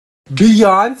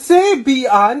Beyonce?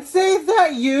 Beyonce? Is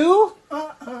that you?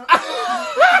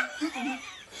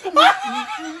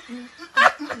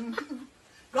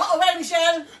 Go away,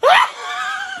 Michelle!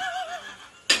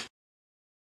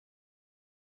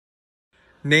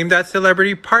 Name That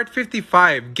Celebrity Part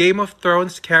 55, Game of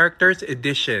Thrones Characters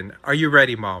Edition. Are you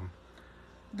ready, Mom?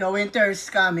 The winter is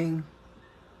coming.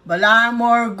 Bala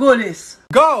more goodies.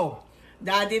 Go!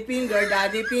 Daddy finger,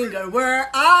 where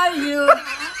are you?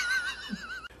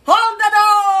 Hold the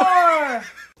door!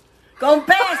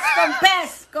 Confess!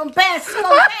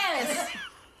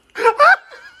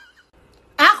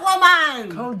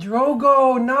 Aquaman! Oh,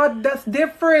 Drogo, that's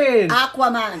different.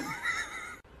 Aquaman.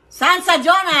 Sansa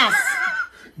Jonas.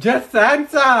 Just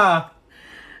Sansa.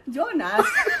 Jonas?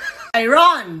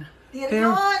 Tyrion.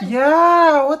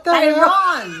 Yeah, what the hell?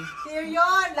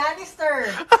 Tyrion Lannister.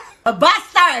 A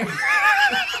bastard.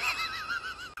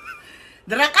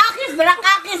 Drakakis,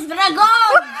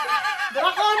 Dragon.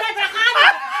 Dracona.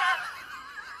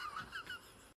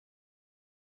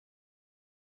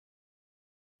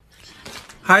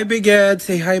 Hi, Big Ed.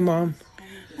 Say hi, Mom.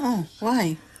 Oh,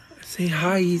 why? Say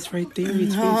hi. He's right there.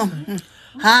 He's facing.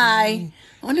 Hi.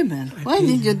 Oliver, why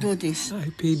did you do this? I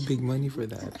paid big money for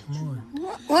that. Come on.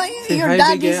 Why Say your hi,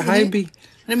 dad Big is Ed. Hi, Big.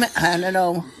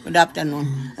 Hello. Good afternoon.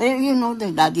 You know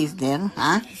the daddy is there,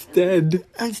 huh? He's dead.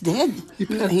 He's dead. He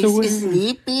passed away. He's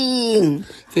sleeping.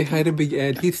 Say hi to Big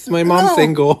Ed. My mom's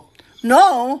single.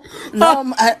 No.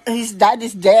 His dad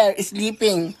is there,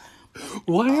 sleeping.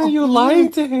 Why are you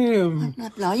lying to him? I'm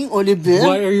not lying, Oliver.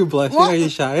 Why are you blushing? Are you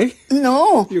shy?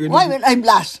 No. Why will I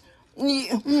blush?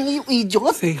 You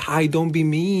idiot. Say hi, don't be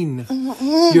mean.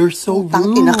 You're so rude.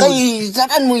 Tangina ka,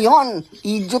 saan mo yon?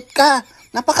 Idiot ka.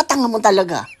 Napakatanga mo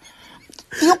talaga.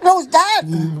 You close that.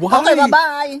 Why? Okay,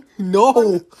 bye-bye.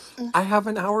 No. I have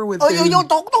an hour with him. You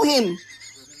talk to him.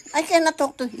 I cannot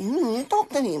talk to him. You talk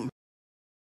to him.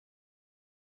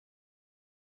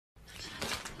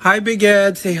 Hi, Big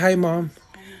Ed. Say hi, Mom.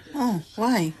 Oh,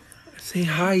 why? Say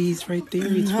hi. He's right there.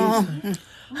 He's facing.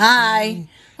 Hi.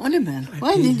 Oliver,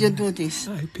 why did you do this?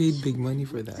 I paid big money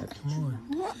for that. Come on.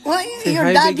 Why Say your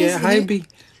hi, dad Big is Ed. Hi, Big.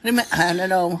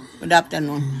 Hello. Good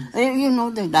afternoon. You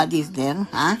know the daddy is there,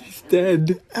 huh? He's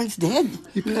dead. He's dead.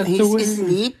 He passed away. He's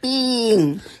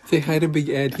sleeping. Say hi to Big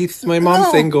Ed. My mom's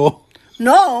single.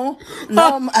 No.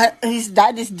 His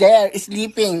dad is there,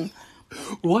 sleeping.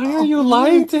 Why are you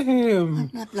lying to him?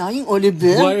 I'm not lying,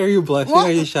 Oliver. Why are you blushing?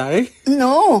 Are you shy?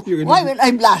 No. Why will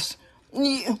I blush?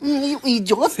 You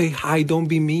idiot. Say hi, don't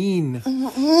be mean.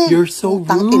 You're so rude.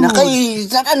 Tangina ka,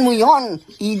 saan mo yon?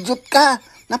 Idiot ka.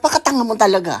 Napakatanga mo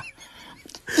talaga.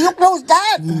 You close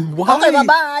that. Why? Okay,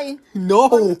 bye-bye. No.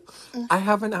 I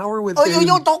have an hour with him.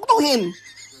 You talk to him.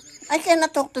 I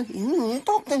cannot talk to him. You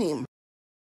talk to him.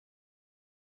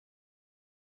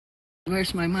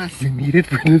 Where's my mask? You need it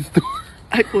for the store.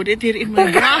 I put it here in my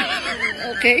bra.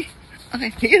 Okay?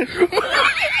 Okay, here.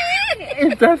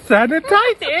 Is that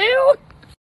sanitized? Ew.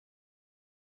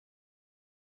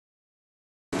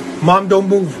 Mom, don't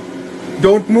move.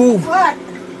 Don't move. What?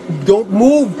 Don't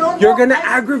move. You're move. gonna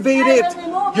aggravate it.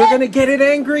 You're gonna get it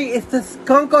angry. It's the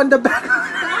skunk on the back.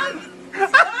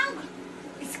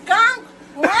 Skunk?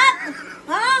 What?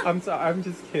 Huh? I'm sorry. I'm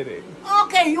just kidding.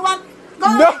 Okay, you want... Go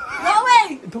No. away. Go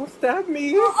away. Don't stab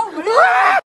me. Go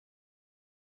away.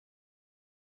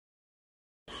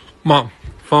 Mom,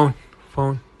 phone.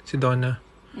 Si Donna.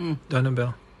 Donna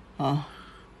Bell. Oh,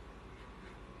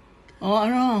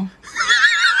 ano?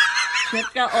 Shit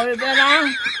ka, Oliver, ha?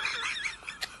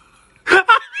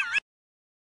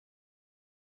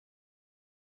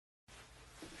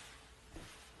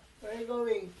 Where are you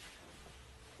going?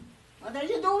 What are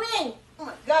you doing? Oh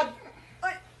my God.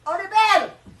 Oy,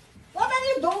 Oliver! What are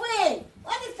you doing?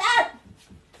 What is that?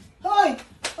 Hoy!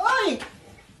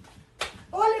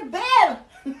 Oliver!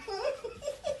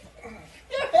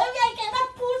 You're heavy, I cannot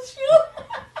push you.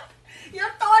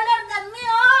 You're taller than me,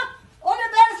 oh!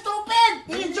 Oliver, stupid!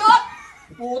 Idiot!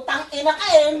 Putang ina ka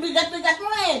eh, bigat-bigat mo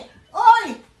eh!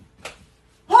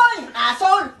 Hoy,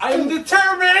 asshole! I'm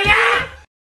determined!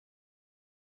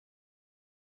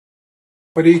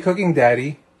 What are you cooking,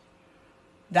 Daddy?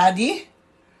 Daddy?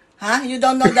 Huh? You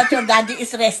don't know that your daddy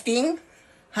is resting?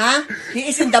 Huh? He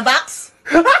is in the box?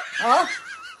 Oh?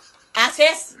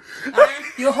 Asses?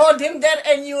 You hold him there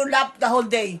and you laugh the whole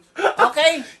day.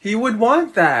 Okay? He would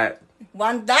want that.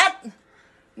 Want that?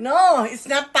 No, it's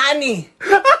not funny.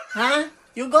 Huh?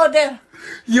 You go there.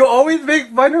 You always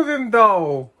make fun of him,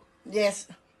 though. Yes,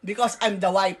 because I'm the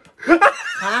wife.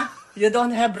 Huh? You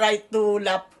don't have right to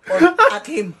laugh at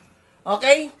him.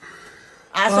 Okay?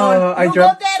 Asshole, you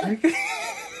go there.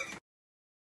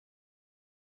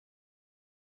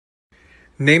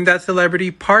 Name that celebrity,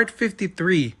 part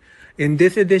 53. In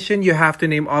this edition, you have to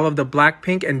name all of the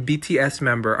Blackpink and BTS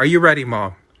member. Are you ready,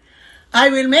 Mom?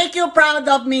 I will make you proud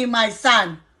of me, my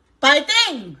son.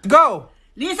 Fighting! Go!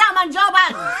 Lisa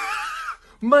Manjoban!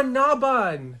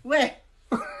 Manaban! Wait.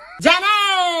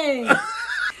 Janay!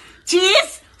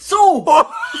 Cheese! Sue!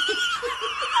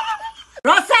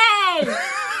 Rosel!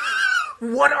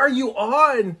 What are you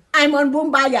on? I'm on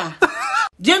Bumbaya.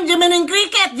 Jimin in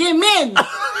cricket, Jimin!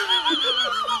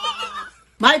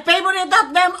 My favorite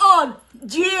of them all,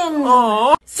 Jin!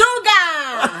 Aww.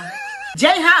 Suga!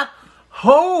 J-Hop!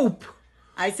 Hope!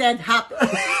 I said hop.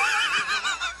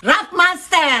 Rap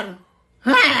Master!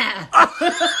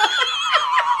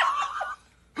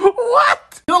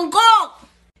 What? Jungkook!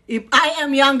 If I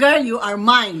am younger, you are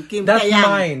mine, Kim That's Taeyang.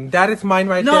 mine. That is mine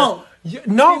right No. there.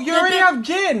 No, you already have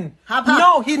Jin. Hop.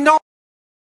 No.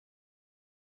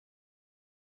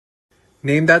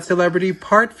 Name that celebrity,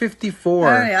 part 54.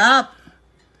 Hurry up.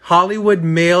 Hollywood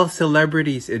Male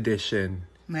Celebrities Edition.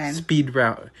 Men. Speed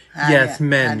round. Yes, yeah,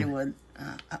 men. Hollywood.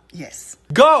 Yes.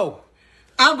 Go!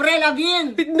 Avril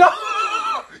Lavigne. No!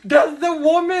 That's the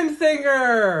woman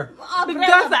singer!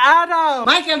 That's Adam!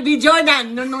 Michael B.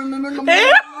 Jordan. No.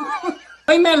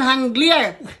 Mel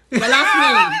Hanglier. The last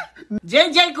name.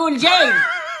 JJ Cool J.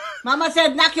 Mama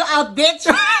said, knock you out, bitch.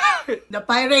 The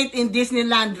pirate in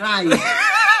Disneyland Ride.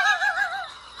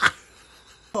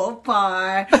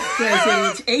 Opar. Crazy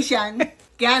Rich Asian.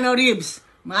 Keanu Reeves.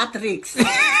 Matrix.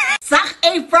 Zac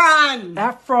Efron.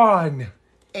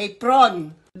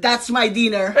 Apron. That's my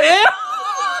dinner.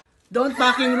 Don't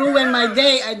fucking ruin my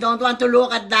day. I don't want to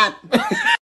look at that.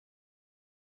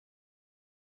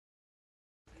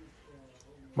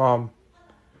 Mom,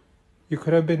 you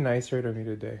could have been nicer to me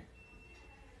today.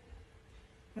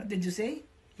 What did you say?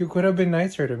 You could have been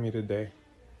nicer to me today.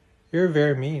 You're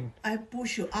very mean. I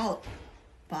push you out,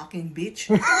 fucking bitch.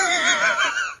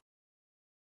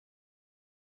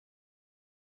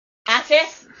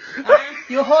 Access?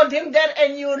 You hold him there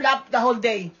and you lap the whole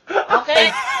day.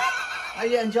 Okay? Are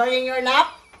you enjoying your nap?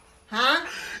 Huh?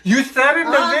 You said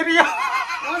in the video!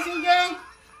 Oh, sige.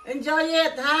 Enjoy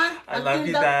it, huh? I love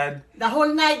you, Dad. The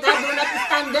whole night, do not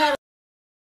stand there.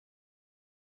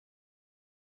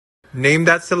 Name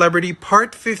that celebrity,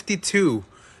 part 52.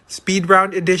 Speed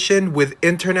round edition with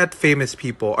internet famous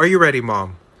people. Are you ready,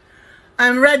 Mom?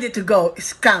 I'm ready to go,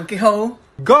 skunky ho.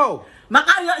 Go!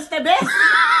 Macario Estevez.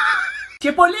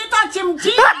 Chipolito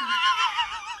Chimchim.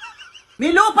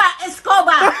 Milupa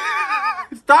Escobar.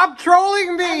 Stop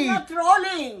trolling me! I'm not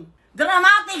trolling.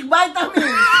 Dramatic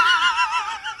vitamins.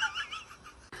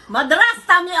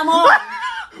 Madrasta mi amor.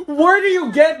 Where do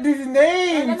you get these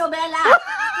names? Telenovela.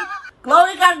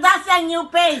 Khloe Kardashian new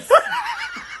face.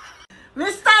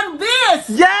 Mr. Beast.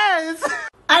 Yes!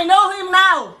 I know him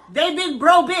now. David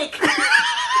Brobick.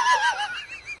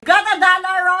 Got a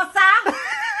dollar, Rosa?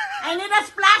 I need a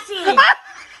splashy.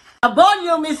 The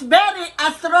volume is very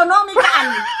astronomical.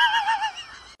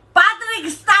 Patrick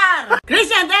Star.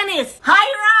 Christian Dennis.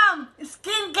 Hiram.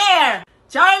 Skincare.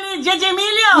 Charlie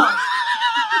Jejemilio.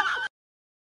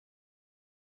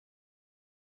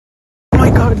 Oh my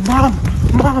god,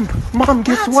 Mom,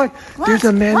 guess what? There's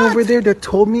a man over there that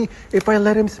told me if I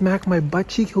let him smack my butt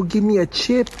cheek, he'll give me a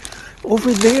chip.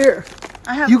 Over there.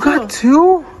 I have You got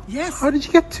two? Yes. How did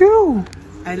you get two?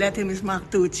 I let him smack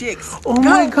 2 chicks. Oh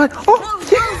my god. Oh, Go,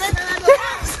 yes!